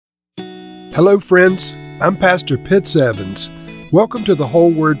Hello, friends. I'm Pastor Pitts Evans. Welcome to the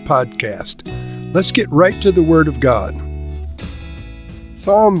Whole Word Podcast. Let's get right to the Word of God.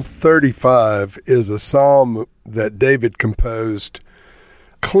 Psalm 35 is a psalm that David composed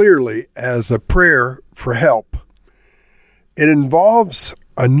clearly as a prayer for help. It involves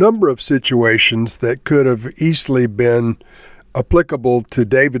a number of situations that could have easily been applicable to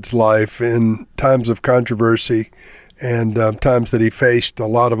David's life in times of controversy and times that he faced a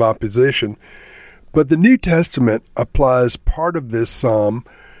lot of opposition. But the New Testament applies part of this psalm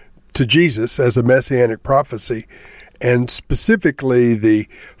to Jesus as a messianic prophecy, and specifically the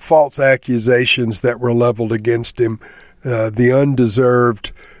false accusations that were leveled against him, the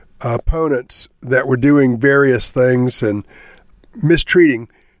undeserved opponents that were doing various things and mistreating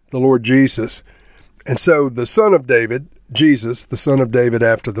the Lord Jesus. And so the Son of David, Jesus, the Son of David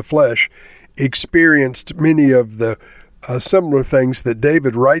after the flesh, experienced many of the similar things that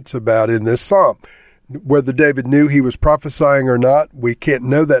David writes about in this psalm. Whether David knew he was prophesying or not, we can't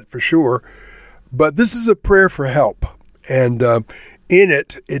know that for sure. But this is a prayer for help. And in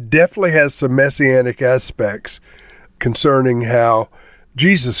it definitely has some messianic aspects concerning how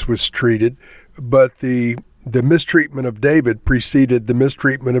Jesus was treated, but the mistreatment of David preceded the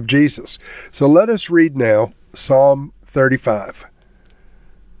mistreatment of Jesus. So let us read now Psalm 35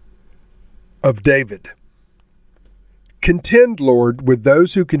 of David. Contend, Lord, with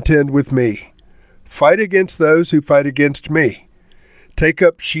those who contend with me. Fight against those who fight against me. Take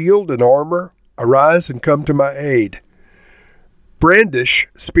up shield and armor. Arise and come to my aid. Brandish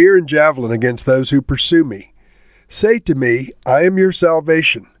spear and javelin against those who pursue me. Say to me, I am your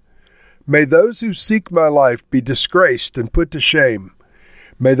salvation. May those who seek my life be disgraced and put to shame.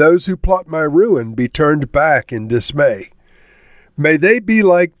 May those who plot my ruin be turned back in dismay. May they be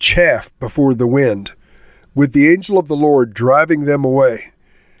like chaff before the wind, with the angel of the Lord driving them away.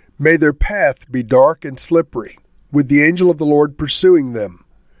 May their path be dark and slippery, with the angel of the Lord pursuing them.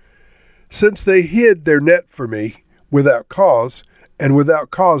 Since they hid their net for me without cause, and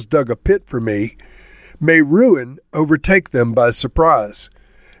without cause dug a pit for me, may ruin overtake them by surprise.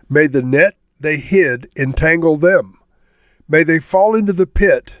 May the net they hid entangle them. May they fall into the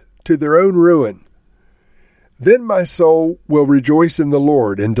pit to their own ruin. Then my soul will rejoice in the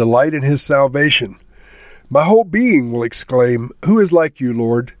Lord and delight in his salvation. My whole being will exclaim, Who is like you,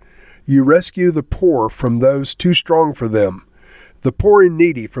 Lord? You rescue the poor from those too strong for them, the poor and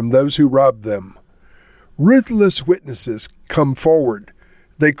needy from those who rob them. Ruthless witnesses come forward.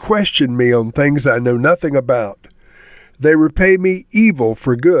 They question me on things I know nothing about. They repay me evil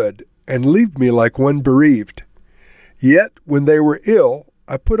for good and leave me like one bereaved. Yet when they were ill,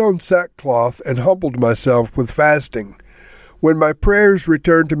 I put on sackcloth and humbled myself with fasting. When my prayers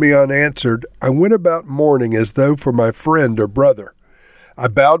returned to me unanswered, I went about mourning as though for my friend or brother. I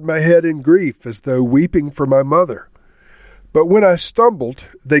bowed my head in grief as though weeping for my mother. But when I stumbled,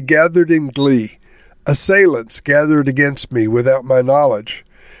 they gathered in glee. Assailants gathered against me without my knowledge.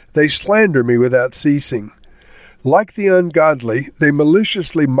 They slander me without ceasing. Like the ungodly, they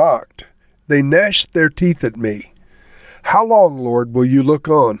maliciously mocked. They gnashed their teeth at me. How long, Lord, will you look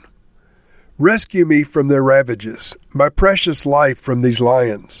on? Rescue me from their ravages, my precious life from these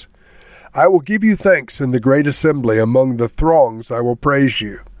lions. I will give you thanks in the great assembly. Among the throngs I will praise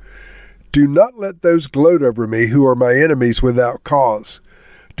you. Do not let those gloat over me who are my enemies without cause.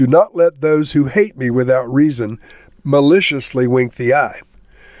 Do not let those who hate me without reason maliciously wink the eye.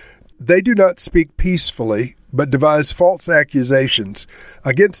 They do not speak peacefully, but devise false accusations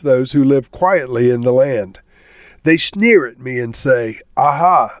against those who live quietly in the land. They sneer at me and say,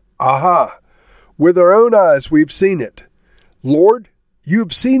 Aha, aha! With our own eyes we've seen it. Lord, you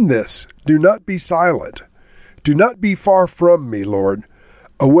have seen this. Do not be silent. Do not be far from me, Lord.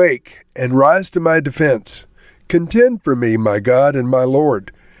 Awake and rise to my defense. Contend for me, my God and my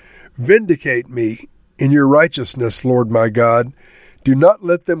Lord. Vindicate me in your righteousness, Lord my God. Do not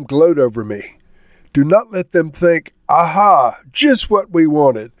let them gloat over me. Do not let them think, Aha, just what we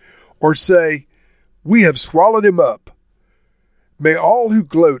wanted, or say, We have swallowed him up. May all who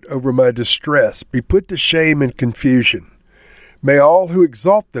gloat over my distress be put to shame and confusion. May all who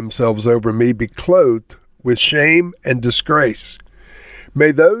exalt themselves over me be clothed with shame and disgrace.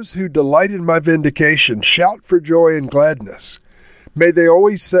 May those who delight in my vindication shout for joy and gladness. May they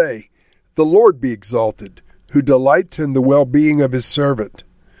always say, The Lord be exalted, who delights in the well-being of his servant.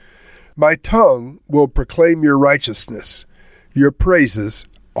 My tongue will proclaim your righteousness, your praises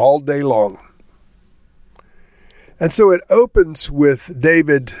all day long. And so it opens with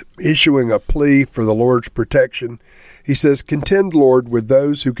David issuing a plea for the Lord's protection. He says, Contend, Lord, with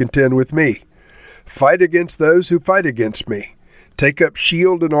those who contend with me. Fight against those who fight against me. Take up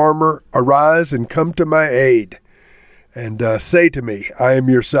shield and armor, arise and come to my aid, and say to me, I am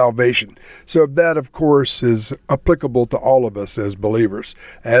your salvation. So that, of course, is applicable to all of us as believers,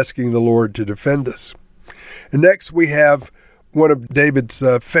 asking the Lord to defend us. And next we have one of David's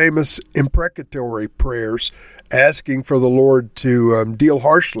famous imprecatory prayers, asking for the Lord to deal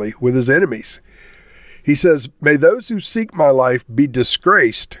harshly with his enemies. He says, may those who seek my life be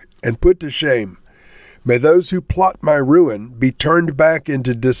disgraced and put to shame. May those who plot my ruin be turned back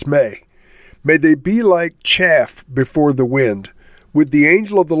into dismay. May they be like chaff before the wind, with the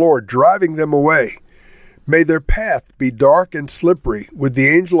angel of the Lord driving them away. May their path be dark and slippery, with the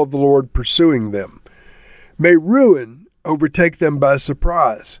angel of the Lord pursuing them. May ruin overtake them by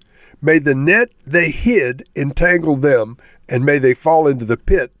surprise. May the net they hid entangle them, and may they fall into the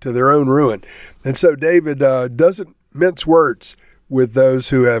pit to their own ruin. And so David doesn't mince words with those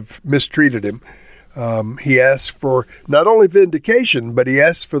who have mistreated him. He asks for not only vindication, but he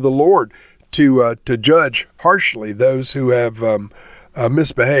asks for the Lord to judge harshly those who have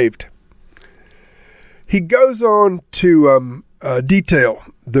misbehaved. He goes on to detail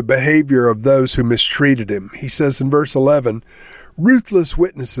the behavior of those who mistreated him. He says in verse 11, ruthless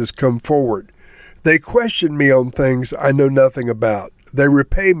witnesses come forward. They question me on things I know nothing about. They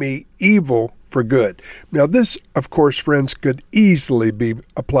repay me evil for good. Now this, of course, friends, could easily be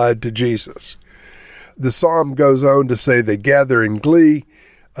applied to Jesus. The psalm goes on to say they gather in glee.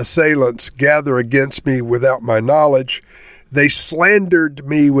 Assailants gather against me without my knowledge. They slandered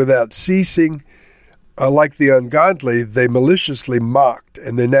me without ceasing. Like the ungodly, they maliciously mocked,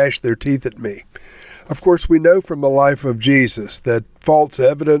 and they gnashed their teeth at me. Of course, we know from the life of Jesus that false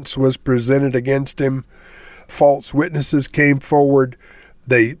evidence was presented against him. False witnesses came forward.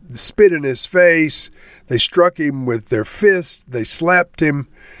 They spit in his face. They struck him with their fists. They slapped him.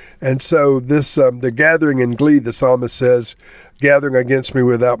 And so this, the gathering in glee, the psalmist says, gathering against me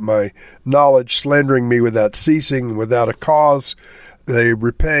without my knowledge, slandering me without ceasing, without a cause. They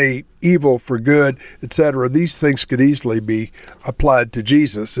repay evil for good, etc. These things could easily be applied to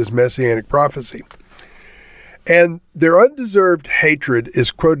Jesus as messianic prophecy. And their undeserved hatred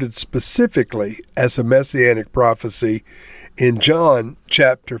is quoted specifically as a messianic prophecy in John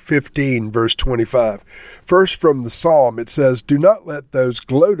chapter 15, verse 25. First from the psalm, it says, do not let those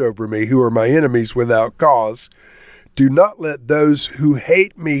gloat over me who are my enemies without cause. Do not let those who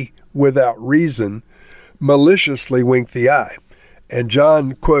hate me without reason maliciously wink the eye. And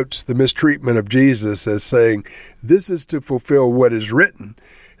John quotes the mistreatment of Jesus as saying, this is to fulfill what is written.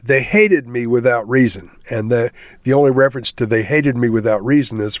 They hated me without reason. And the only reference to they hated me without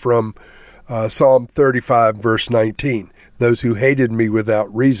reason is from Psalm 35, verse 19. Those who hated me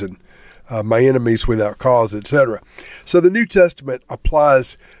without reason, my enemies without cause, etc. So the New Testament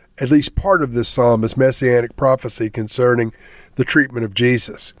applies at least part of this psalm as messianic prophecy concerning the treatment of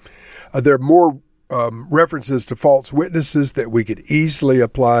Jesus. There are more references to false witnesses that we could easily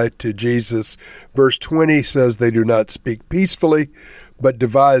apply to Jesus. Verse 20 says they do not speak peacefully, but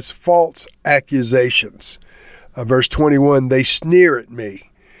devise false accusations. Verse 21, they sneer at me.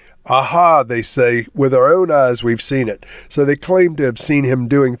 Aha, they say, with our own eyes we've seen it. So they claim to have seen him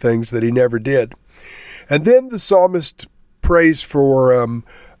doing things that he never did. And then the psalmist prays for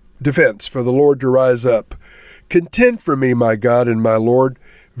defense, for the Lord to rise up. Contend for me, my God and my Lord.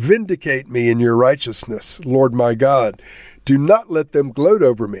 Vindicate me in your righteousness, Lord my God. Do not let them gloat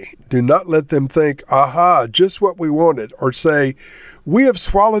over me. Do not let them think, aha, just what we wanted, or say, we have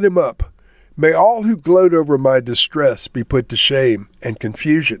swallowed him up. May all who gloat over my distress be put to shame and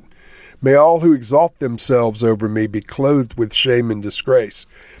confusion. May all who exalt themselves over me be clothed with shame and disgrace.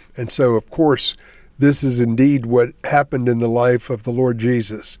 And so, of course, this is indeed what happened in the life of the Lord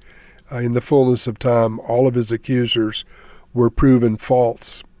Jesus. In the fullness of time, all of his accusers were proven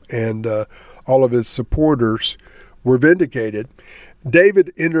false, and all of his supporters were vindicated.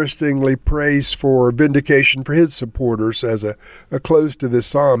 David, interestingly, prays for vindication for his supporters as a close to this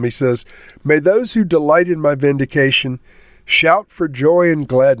psalm. He says, may those who delight in my vindication shout for joy and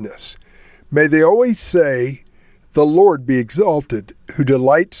gladness. May they always say, the Lord be exalted, who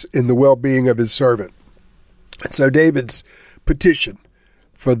delights in the well-being of his servant. And so David's petition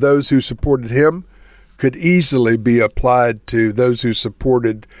for those who supported him could easily be applied to those who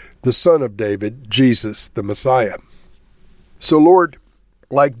supported the Son of David, Jesus, the Messiah. So, Lord,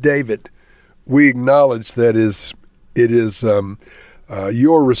 like David, we acknowledge that it is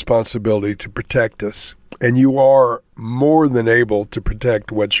your responsibility to protect us, and you are more than able to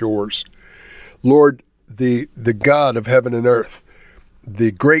protect what's yours. Lord, the God of heaven and earth,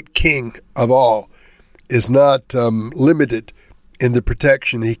 the great King of all, is not limited in the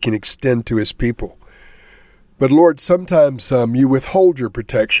protection he can extend to his people. But Lord, sometimes you withhold your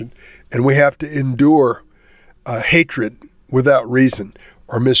protection, and we have to endure hatred without reason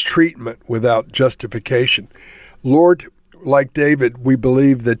or mistreatment without justification. Lord, like David, we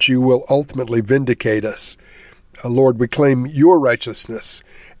believe that you will ultimately vindicate us. Lord, we claim your righteousness.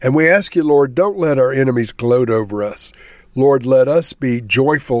 And we ask you, Lord, don't let our enemies gloat over us. Lord, let us be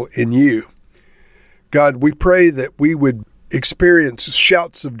joyful in you. God, we pray that we would experience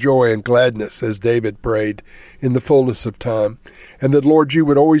shouts of joy and gladness as David prayed in the fullness of time. And that, Lord, you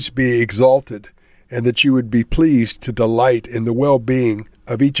would always be exalted and that you would be pleased to delight in the well-being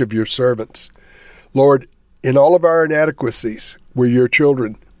of each of your servants. Lord, in all of our inadequacies, we're your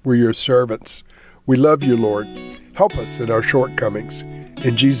children, we're your servants. We love you, Lord. Help us in our shortcomings.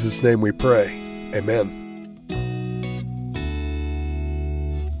 In Jesus' name we pray. Amen.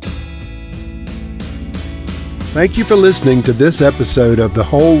 Thank you for listening to this episode of The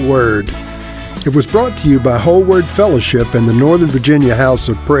Whole Word. It was brought to you by Whole Word Fellowship and the Northern Virginia House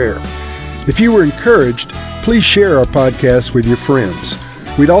of Prayer. If you were encouraged, please share our podcast with your friends.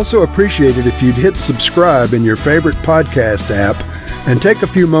 We'd also appreciate it if you'd hit subscribe in your favorite podcast app and take a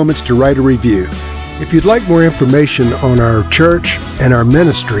few moments to write a review. If you'd like more information on our church and our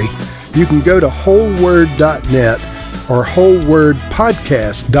ministry, you can go to wholeword.net or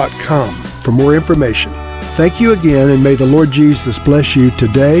wholewordpodcast.com for more information. Thank you again, and may the Lord Jesus bless you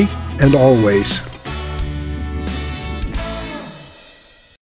today and always.